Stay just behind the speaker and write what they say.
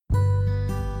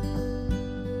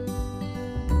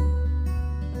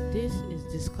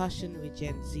Discussion with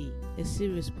Gen Z, a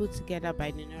series put together by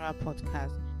the Nora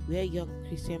Podcast, where young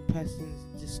Christian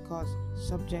persons discuss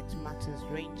subject matters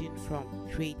ranging from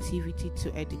creativity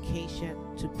to education,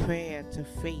 to prayer, to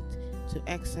faith, to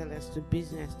excellence, to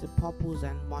business, to purpose,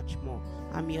 and much more.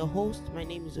 I'm your host. My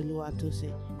name is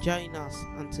Oluwatose. Join us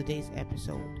on today's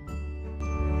episode.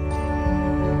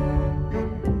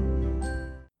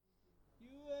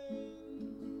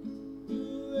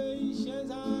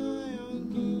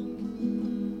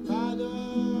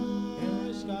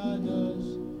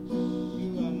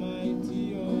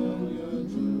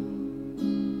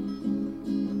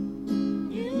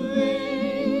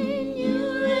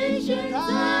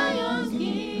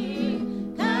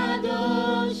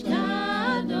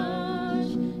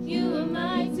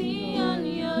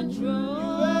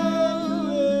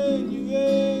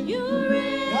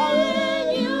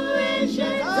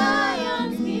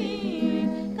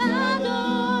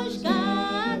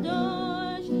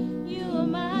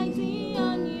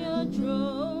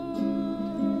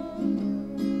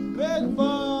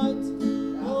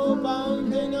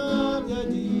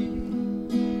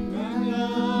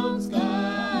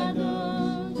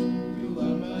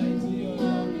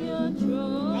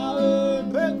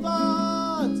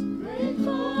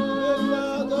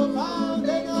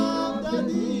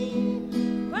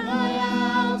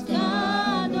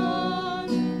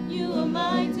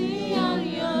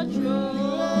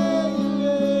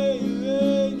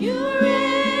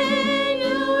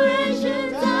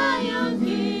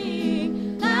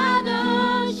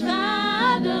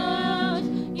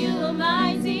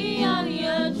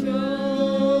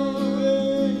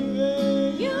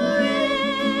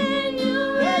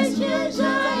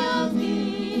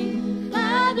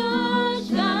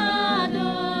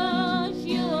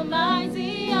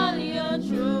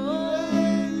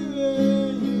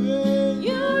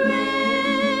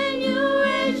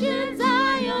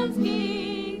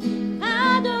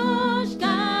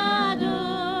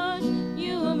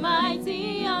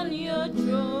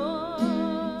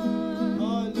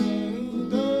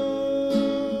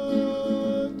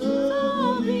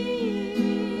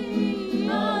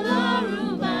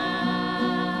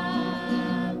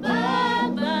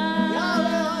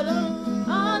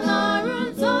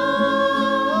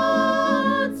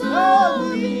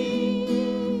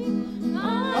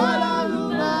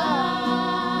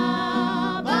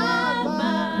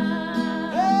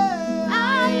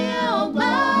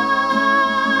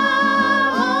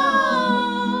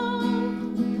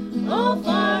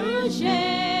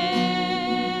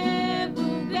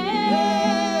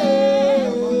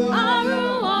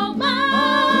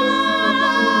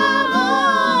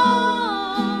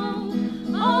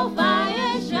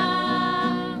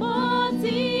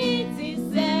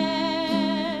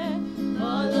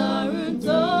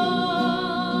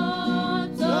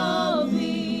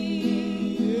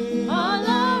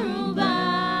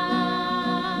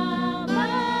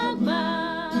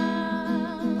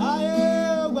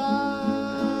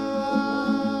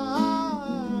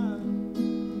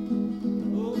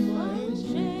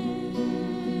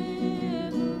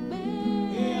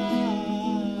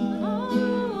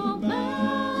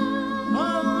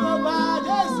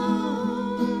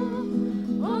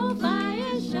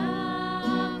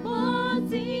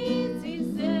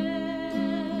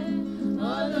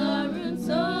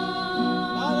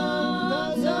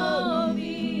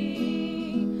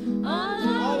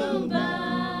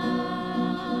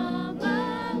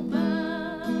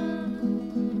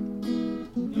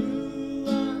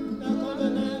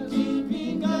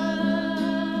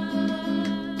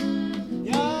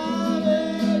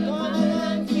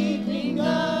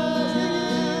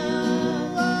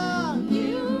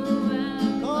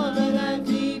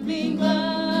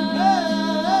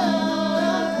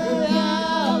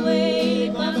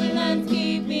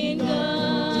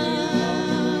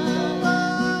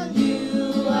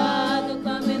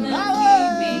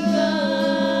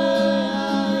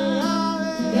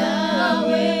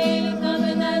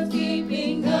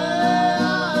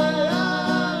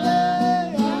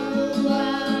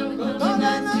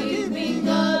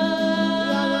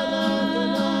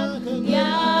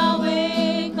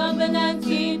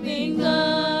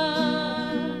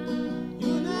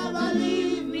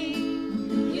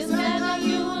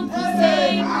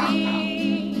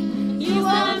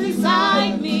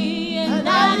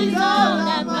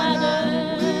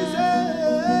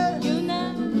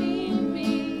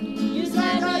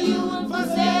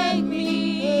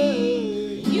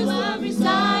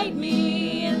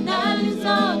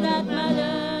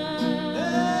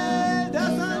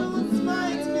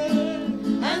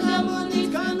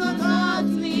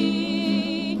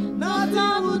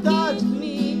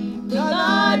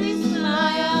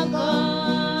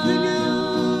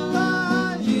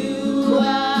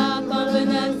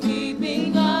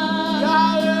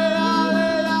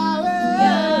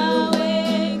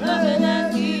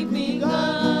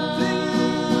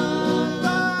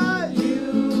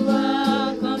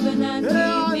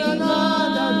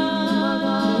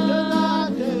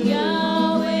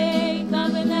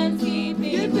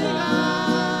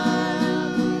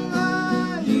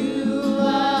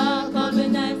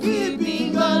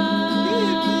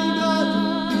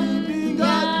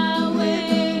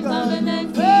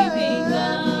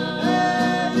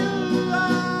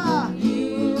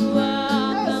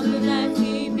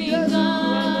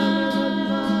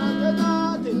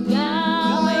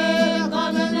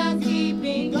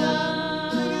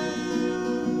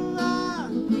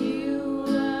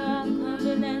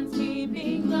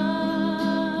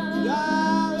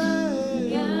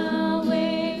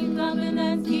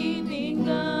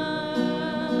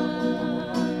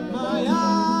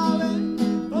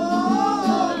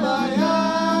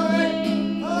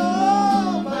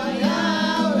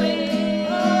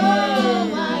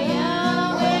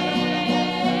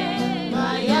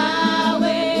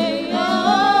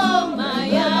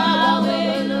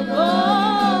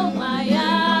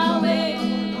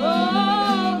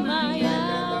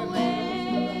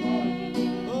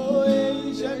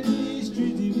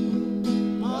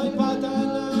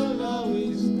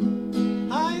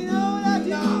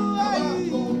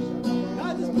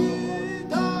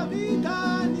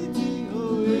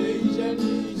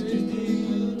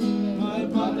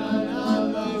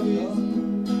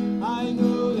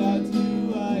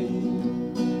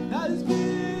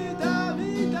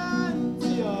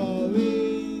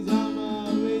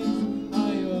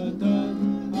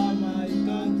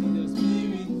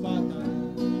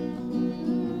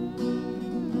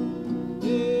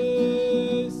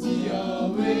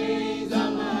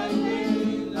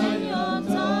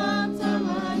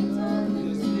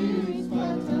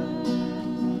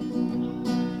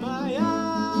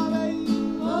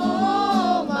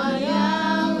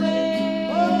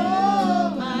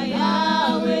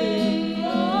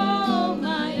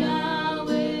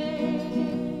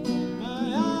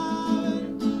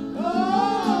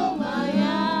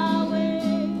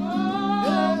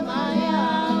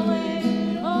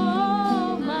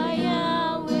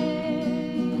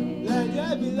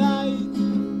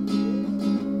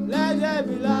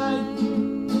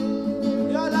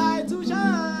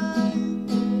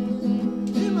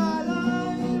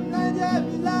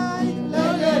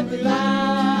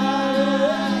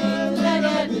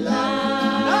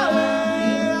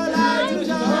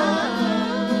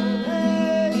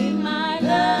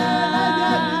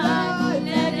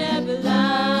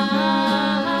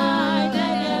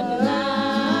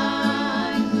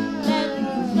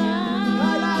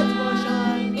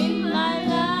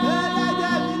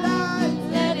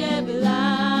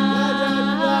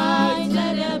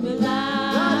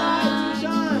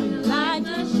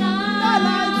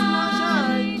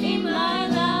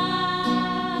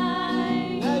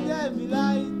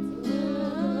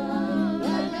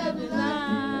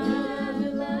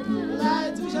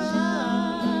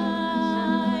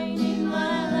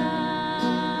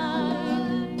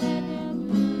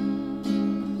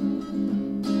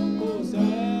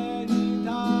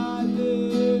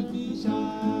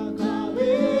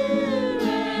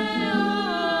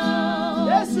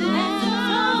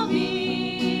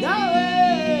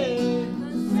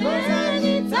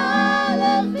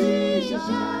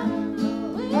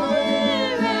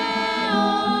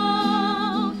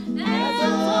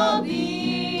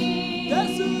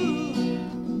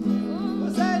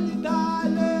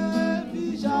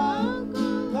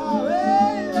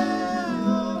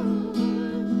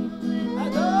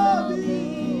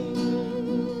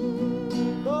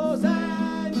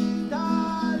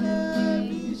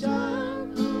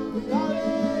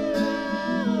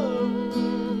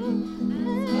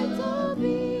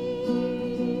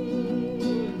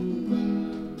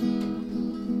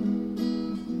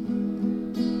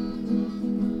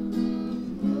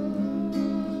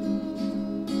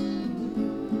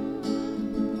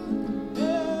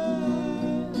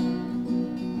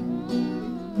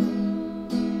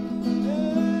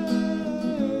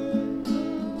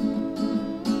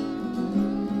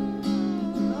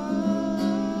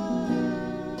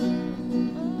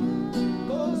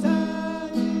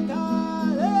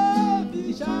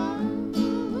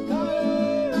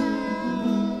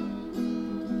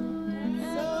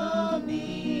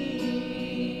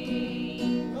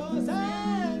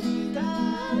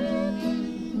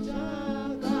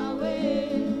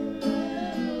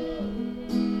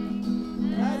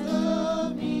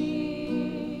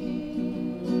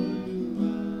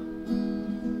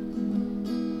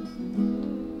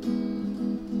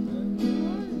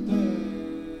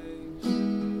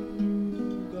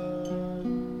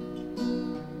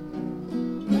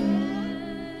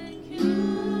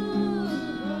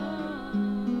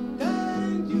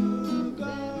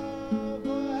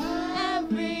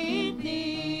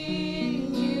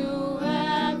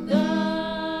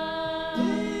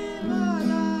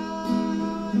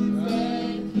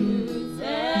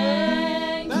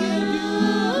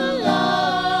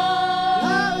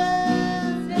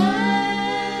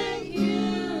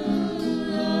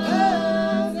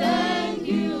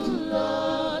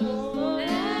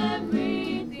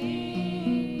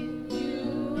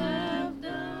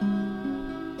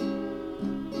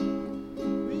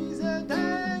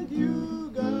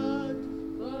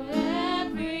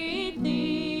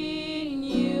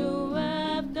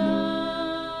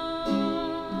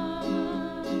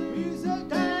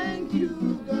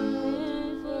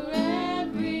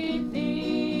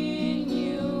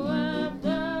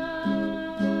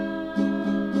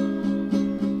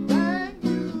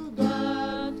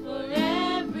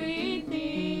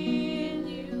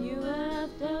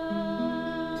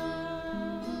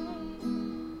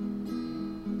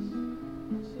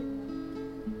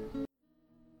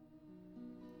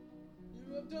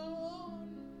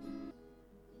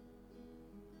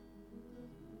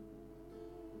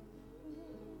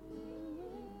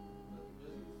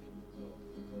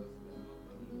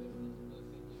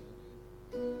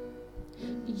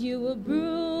 You were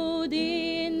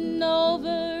brooding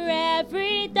over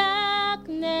every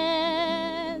darkness.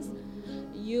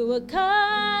 You were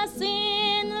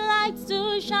causing lights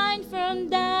to shine from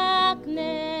darkness.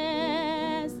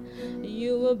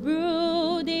 You were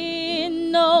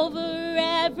brooding over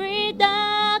every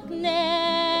darkness.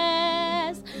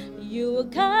 You were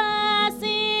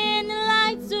causing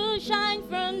lights to shine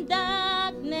from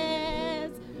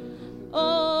darkness.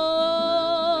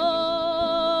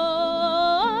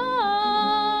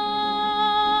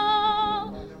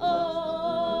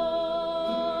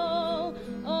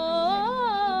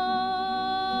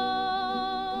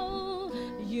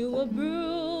 You were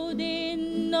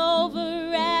brooding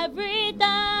over every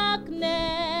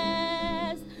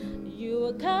darkness. You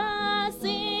were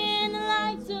causing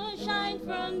light to shine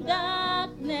from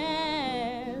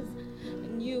darkness.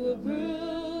 And you were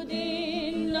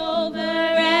brooding over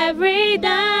every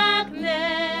darkness.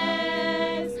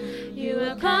 You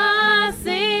were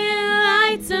causing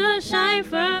light to shine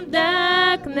from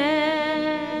darkness.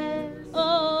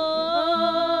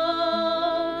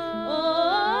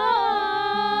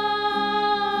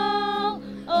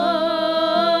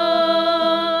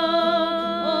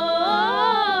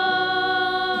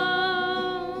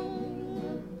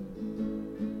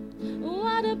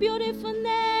 What a beautiful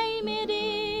name it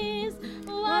is.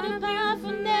 What a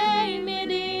powerful name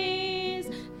it is.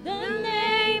 The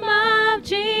name of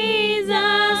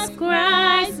Jesus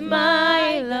Christ,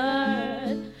 my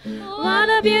Lord. What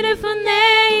a beautiful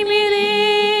name it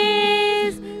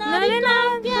is. Not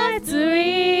enough yet to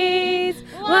read.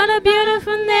 What a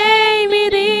beautiful name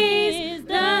it is.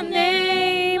 The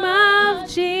name of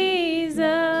Jesus.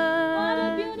 What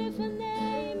a beautiful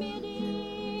name it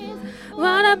is.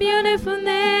 What a beautiful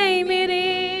name it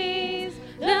is.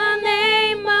 The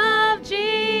name of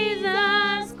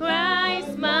Jesus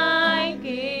Christ, my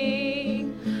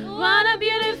King. What a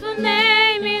beautiful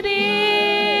name it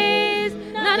is.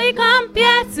 Nothing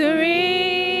compared to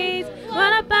it.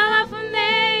 What a powerful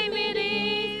name it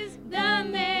is. The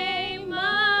name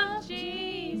of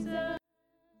Jesus.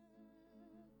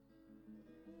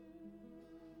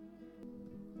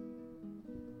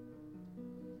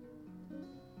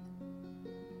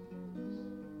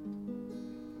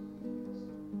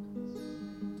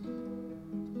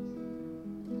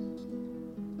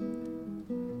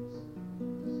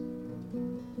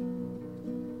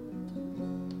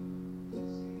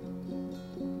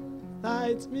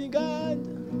 Light me, God,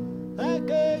 like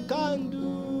a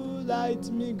candle. Light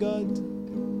me, God,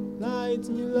 light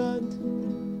me,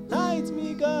 Lord. Light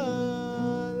me,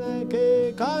 God, like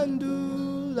a candle.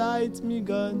 Light me,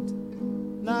 God,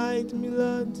 light me,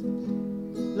 Lord.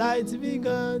 Light me,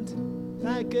 God,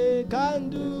 like a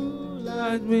candle.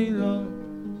 Light me, Lord.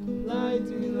 Light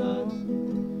me, Lord.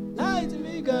 Light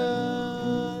me,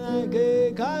 God, like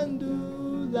a candle.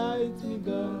 Light me,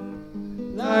 God.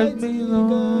 Light me,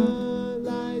 God,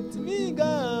 light me,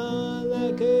 God,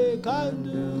 like a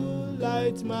candle.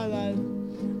 Light my life.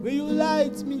 Will you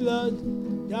light me, Lord?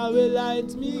 Yahweh,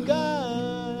 light me,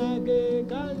 God, like a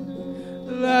candle.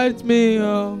 Light me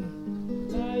up.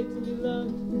 Light me,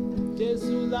 Lord. Jesus,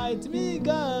 light me,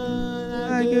 God,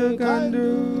 Like a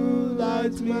candle.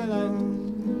 Light my life.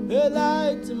 Hey,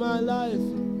 light my life.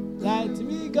 Light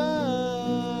me,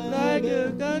 God, Like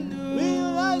a candle. will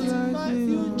you light my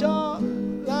future?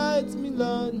 Light me,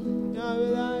 Lord. Yahweh,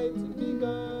 light me,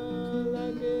 God,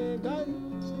 like a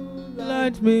candle.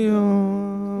 Light me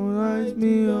on. Light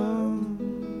me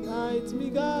on. Light me,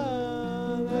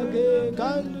 God, like a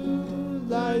candle.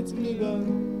 Light me, God.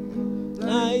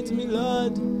 Light me,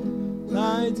 Lord.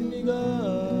 Light me,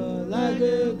 God, like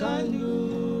a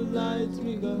candle. Light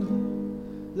me, God.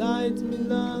 Light me,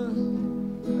 Lord.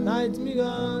 Light me,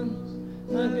 God,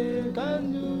 like a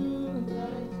candle.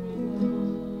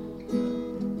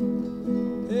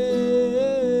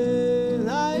 Hey,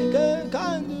 like a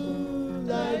candle.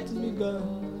 Light me,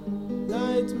 God.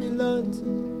 Light me, Lord.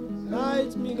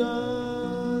 Light me,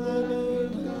 God, like a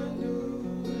candle.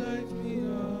 Light me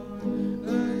on.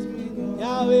 Light me on.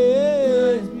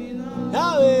 Yahweh, Light me on.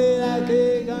 Yahweh, like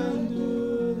a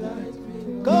candle. Light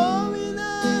me, come in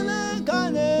and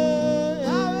kane.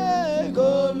 Yahweh,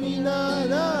 come in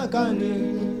and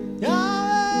kane.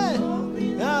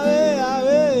 Yahweh, Yahweh,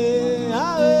 Yahweh,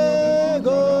 Yahweh,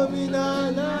 come in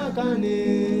and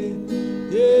kane.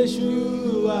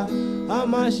 Yeshua,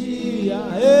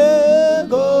 Hamashiach, hey,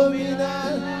 come in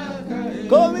and kane.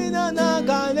 Come in and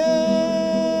kane.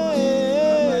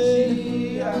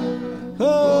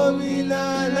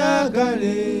 Komina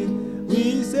nakane, we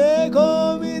say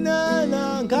komina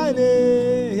nakane,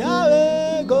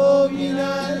 Yahweh komina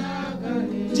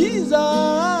nakane, Jesus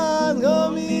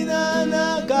komina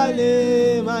nakane.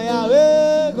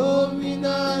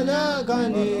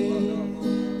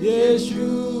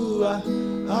 Yeshua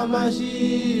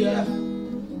Hamashiach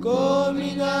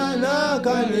Komina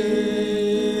nakane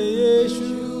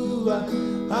Yeshua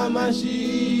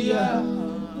Hamashiach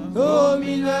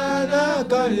Komina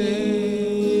nakane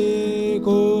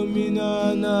Komina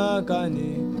nakane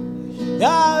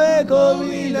Yahweh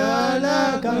komina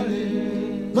nakane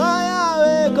My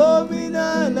Yahweh komina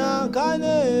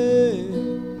nakane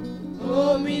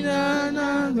Komina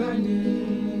nakane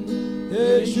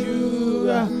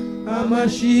Yeshua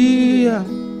Hamashiach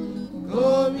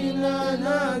Komina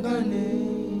nakane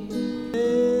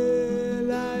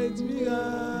Light me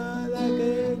God like a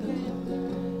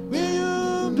Will you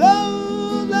blow,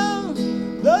 blow,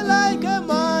 blow like a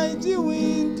mighty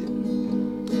wind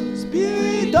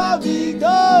Spirit of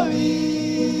victory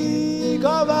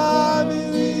Cover me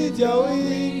with your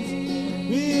wings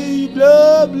Will you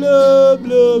blow, blow,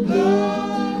 blow,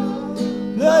 blow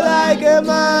Blow like a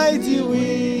mighty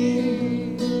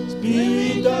wind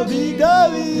Spirit of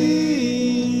victory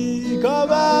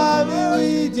Cover me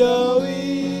with your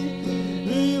wings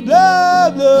Will you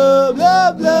blow, blow,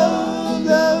 blow, blow,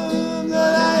 blow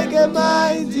Blow like a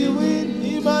mighty wind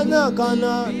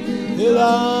Imanakana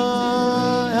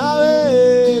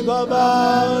Yahweh cover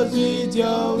us with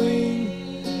your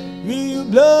wings Will you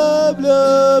blow,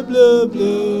 blow, blow,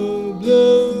 blow,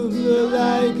 blow, blow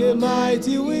like a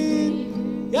mighty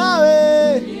wind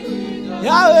Yahweh,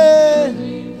 Yahweh,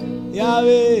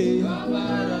 Yahweh,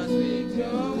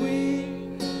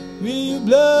 will you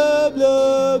blow,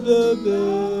 blow, blow,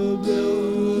 blow,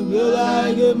 blow, blow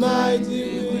like a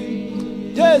mighty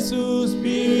wind Jesus,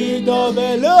 Spirit of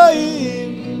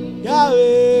Elohim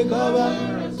Yahweh, cover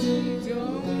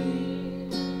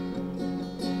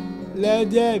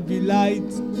Let there be light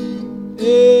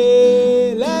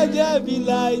let there be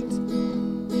light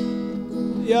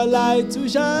Your light to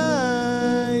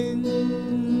shine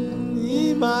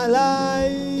in my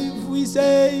life We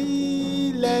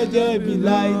say let there be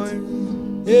light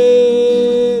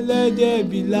let there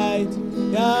be light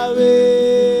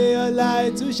Yahweh, your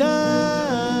light to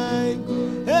shine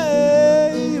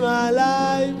in my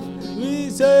life We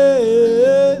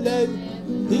say let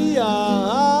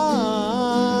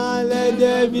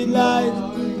there be light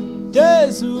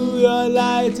Jesus, your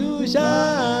light to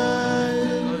shine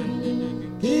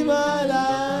in my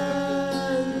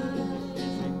life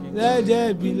Let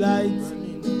there be light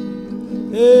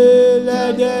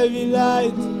let there be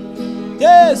light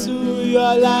Jesus,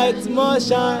 your light must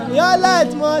shine Your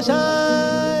light must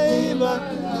shine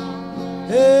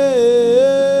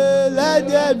let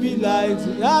there be light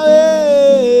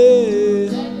Yahweh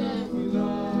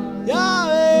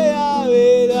Yahweh,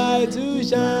 Yahweh, light to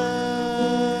shine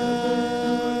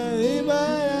in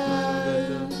my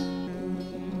life.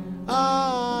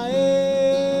 Ah,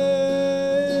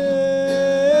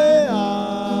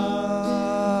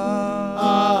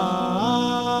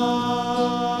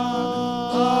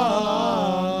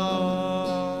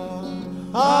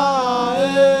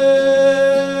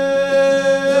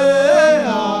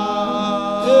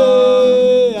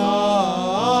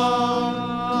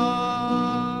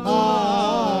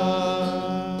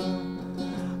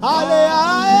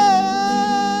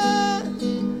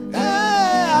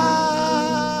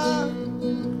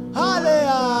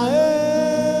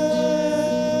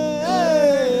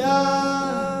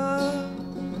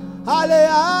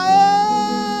 Hallelujah.